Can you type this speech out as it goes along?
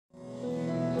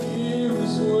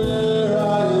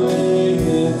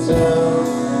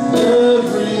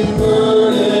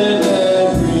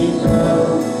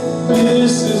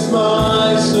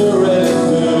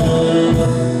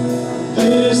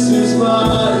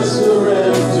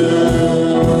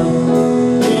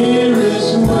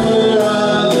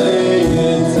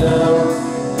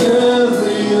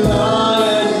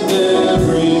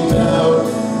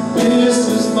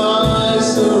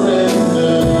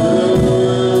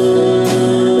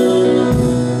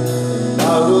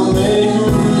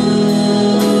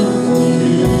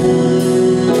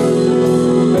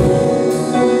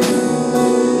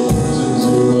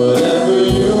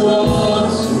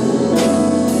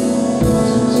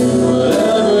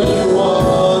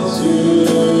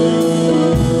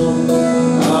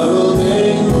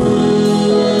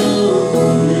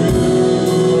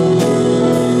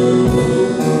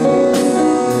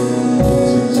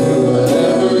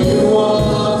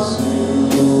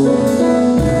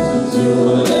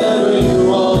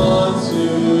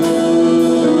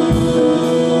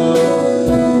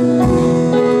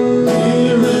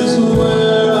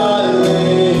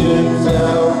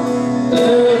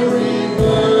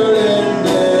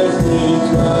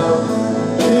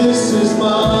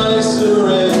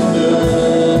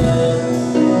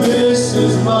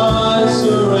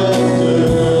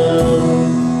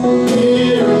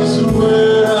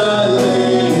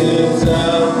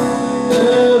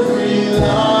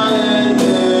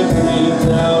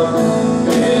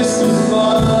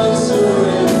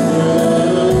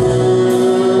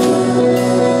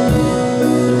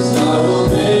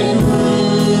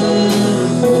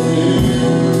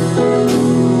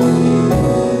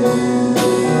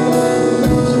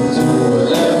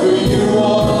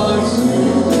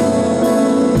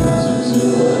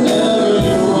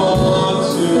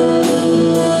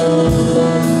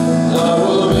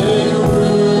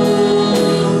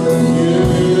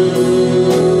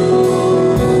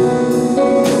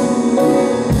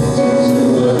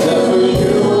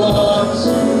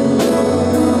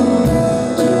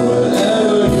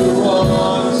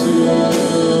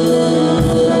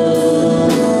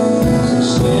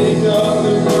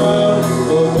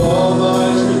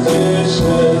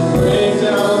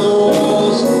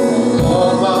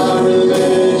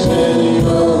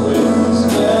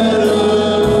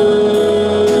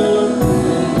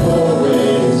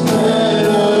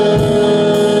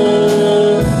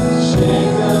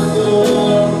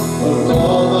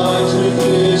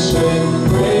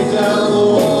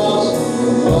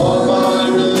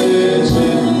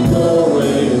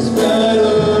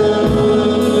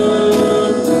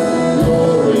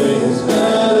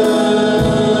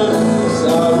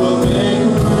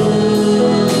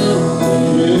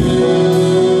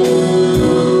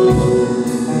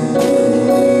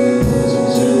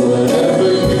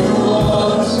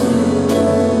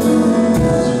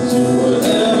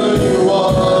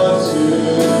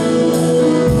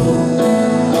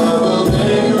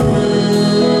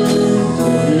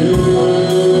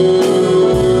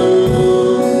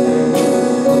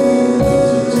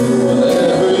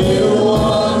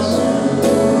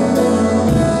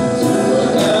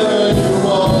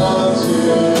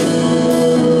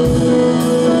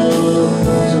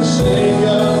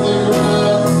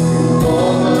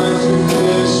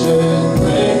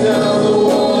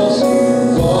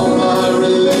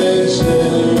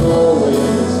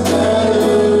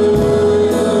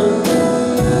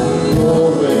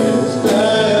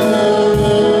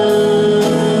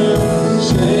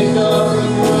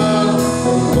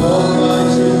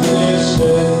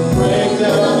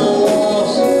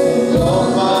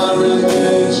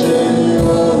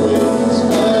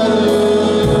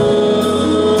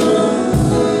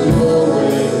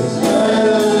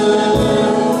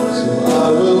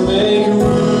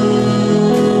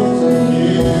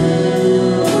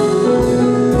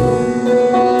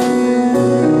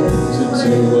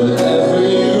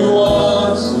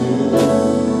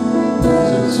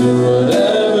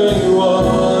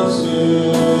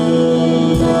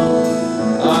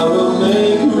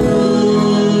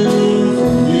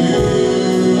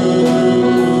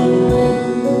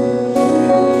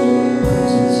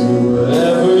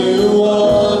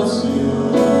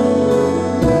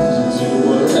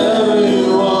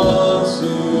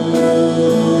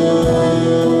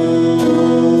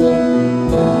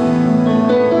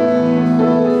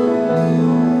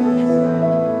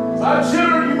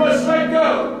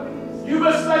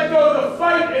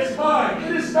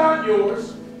I'm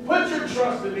yours. Put your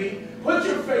trust in me. Put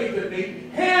your faith in me.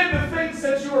 Hand the things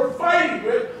that you are fighting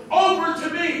with over to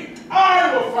me.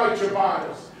 I will fight your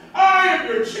battles. I am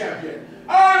your champion.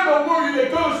 I am the warrior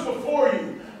that goes before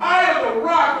you. I am the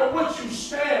rock on which you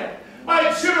stand.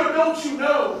 My children, don't you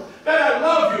know that I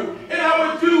love you and I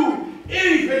would do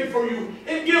anything for you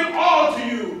and give all to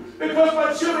you? Because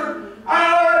my children,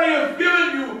 I already have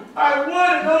given you my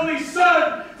one and only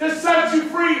Son to set you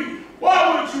free.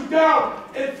 Why would you doubt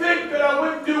and think that I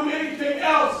wouldn't do anything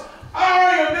else?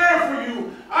 I am there for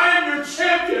you. I am your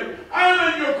champion. I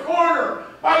am in your corner.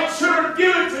 My children,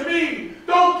 give it to me.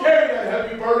 Don't carry that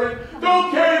heavy burden.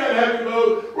 Don't carry that heavy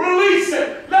load. Release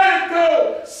it. Let it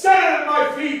go. Set it at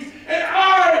my feet. And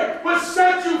I will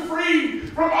set you free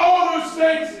from all those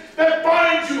things that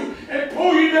bind you and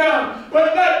pull you down.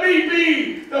 But let me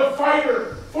be the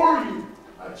fighter for you,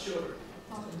 my children.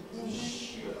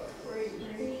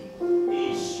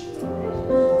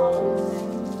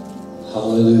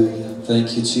 Hallelujah.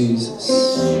 Thank you, Jesus.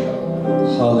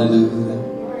 Hallelujah.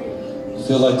 I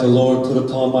feel like the Lord put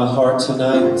upon my heart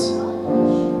tonight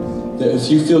that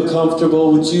if you feel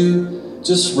comfortable, would you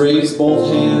just raise both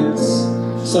hands?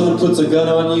 Someone puts a gun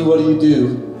on you, what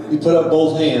do? You put up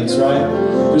both hands, right?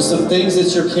 There's some things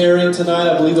that you're carrying tonight.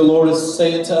 I believe the Lord is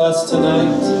saying to us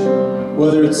tonight,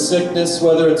 whether it's sickness,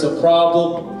 whether it's a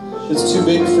problem that's too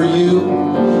big for you.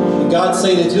 And God's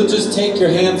saying if you'll just take your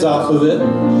hands off of it,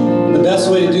 the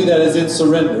best way to do that is in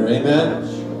surrender. Amen?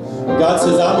 God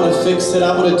says, I'm going to fix it.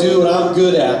 I'm going to do what I'm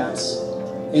good at.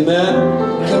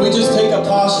 Amen? Can we just take a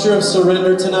posture of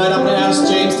surrender tonight? I'm going to ask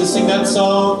James to sing that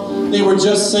song they were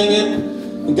just singing.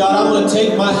 And God, I'm going to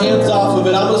take my hands off of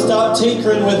it. I'm going to stop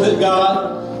tinkering with it,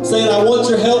 God. Saying, I want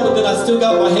your help, but then I still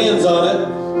got my hands on it.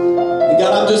 And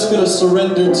God, I'm just going to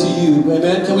surrender to you.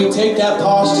 Amen? Can we take that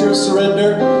posture of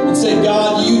surrender and say,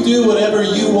 God, you do whatever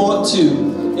you want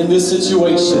to in this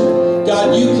situation.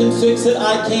 God, you can fix it.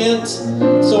 I can't.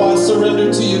 So I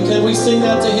surrender to you. Can we sing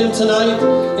that to him tonight?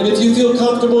 And if you feel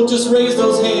comfortable, just raise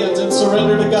those hands and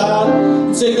surrender to God.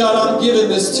 And say, God, I'm giving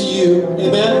this to you.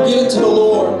 Amen? Give it to the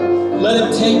Lord. Let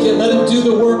him take it. Let him do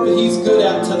the work that he's good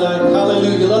at tonight.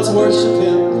 Hallelujah. Let's worship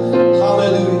him.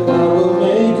 Hallelujah. I will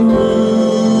make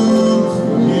room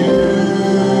for you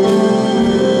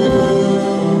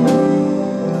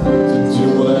to do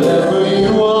whatever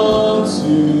you want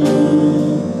to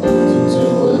do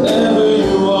whatever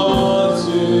you want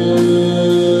to.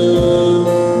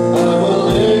 I will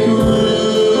make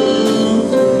room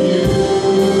for you.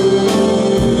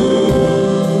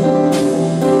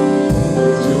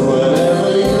 Do whatever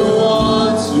you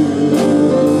want to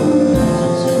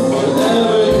do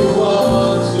whatever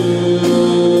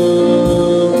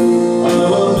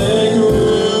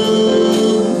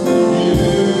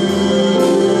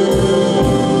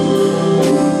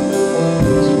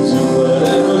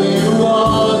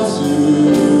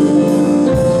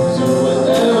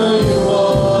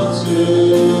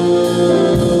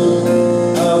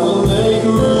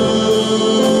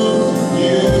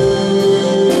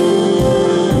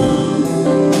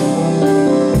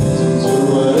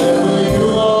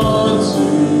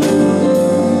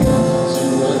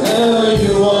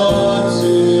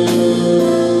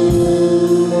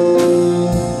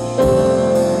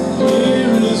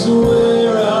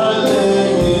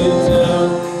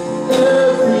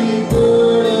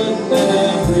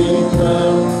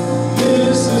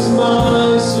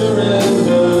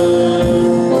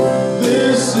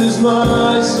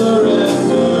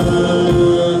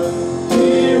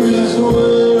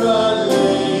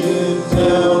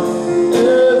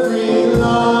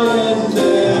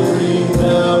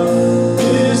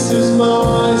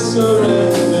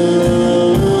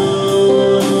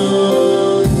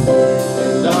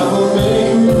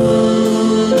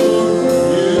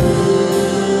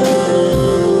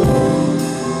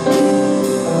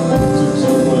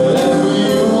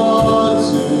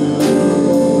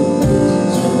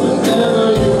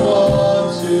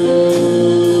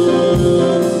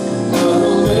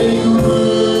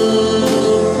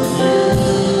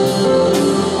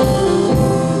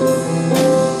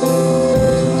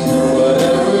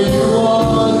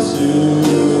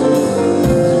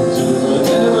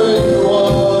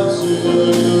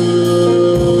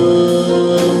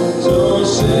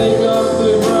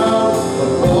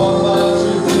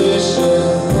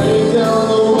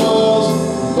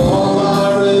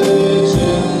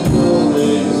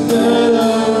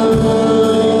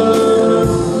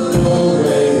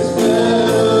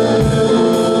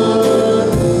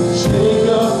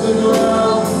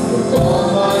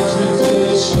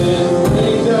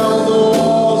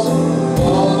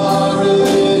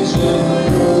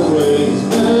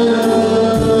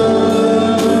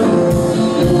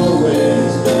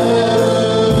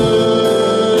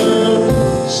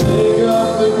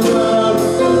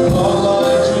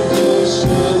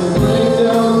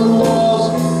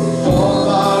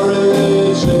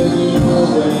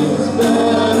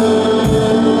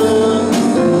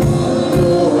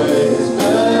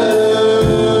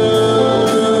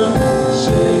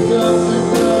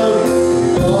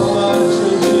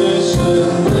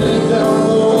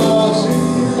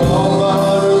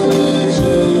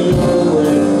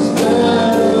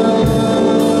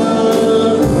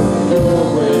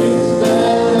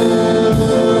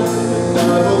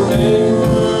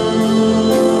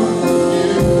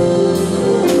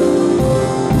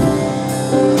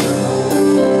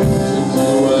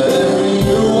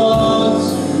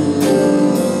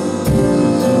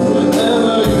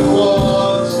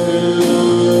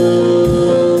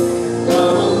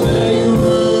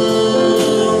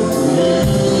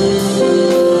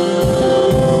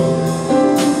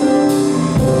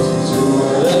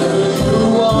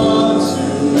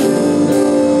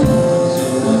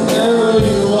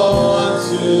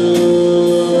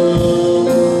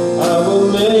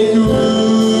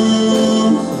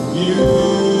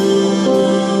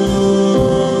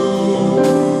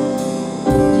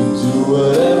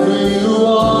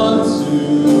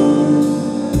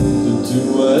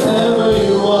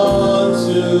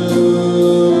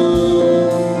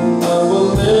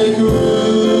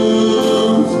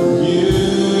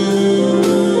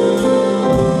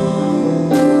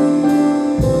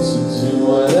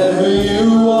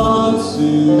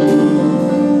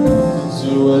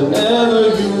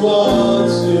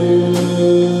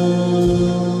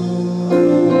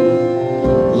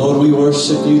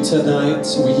Tonight,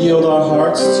 we yield our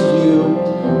hearts to you.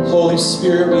 Holy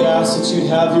Spirit, we ask that you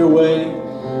have your way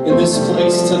in this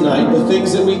place tonight. The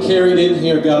things that we carried in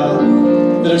here, God,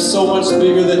 that are so much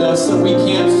bigger than us that we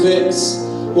can't fix.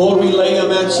 Lord, we lay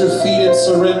them at your feet and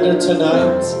surrender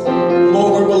tonight.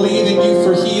 Lord, we're believing you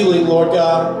for healing, Lord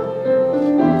God.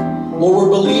 Lord,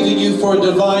 we're believing you for a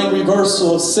divine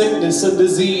reversal of sickness and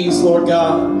disease, Lord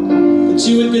God. That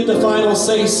you would get the final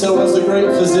say-so as the great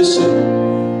physician.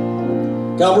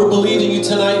 God, we're believing you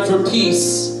tonight for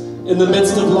peace in the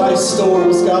midst of life's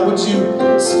storms. God, would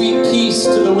you speak peace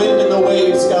to the wind and the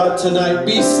waves, God, tonight.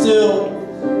 Be still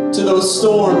to those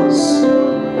storms.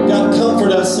 God,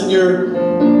 comfort us in your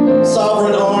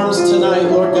sovereign arms tonight,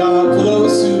 Lord God. For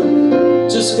those who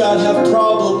just, God, have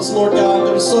problems, Lord God,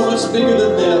 that are so much bigger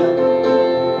than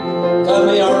them. God,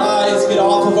 may our eyes get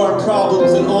off of our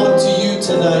problems and onto you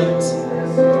tonight.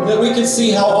 That we can see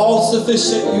how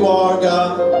all-sufficient you are,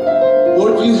 God.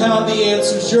 Lord, you have the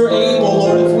answers. You're able,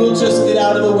 Lord, if we'll just get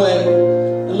out of the way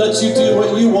and let you do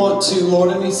what you want to,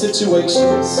 Lord, in these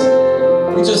situations.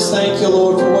 We just thank you,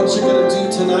 Lord, for what you're going to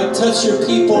do tonight. Touch your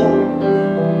people.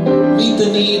 Meet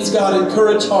the needs, God.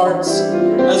 Encourage hearts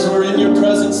as we're in your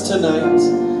presence tonight.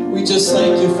 We just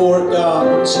thank you for it, God.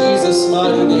 In Jesus'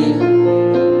 mighty name.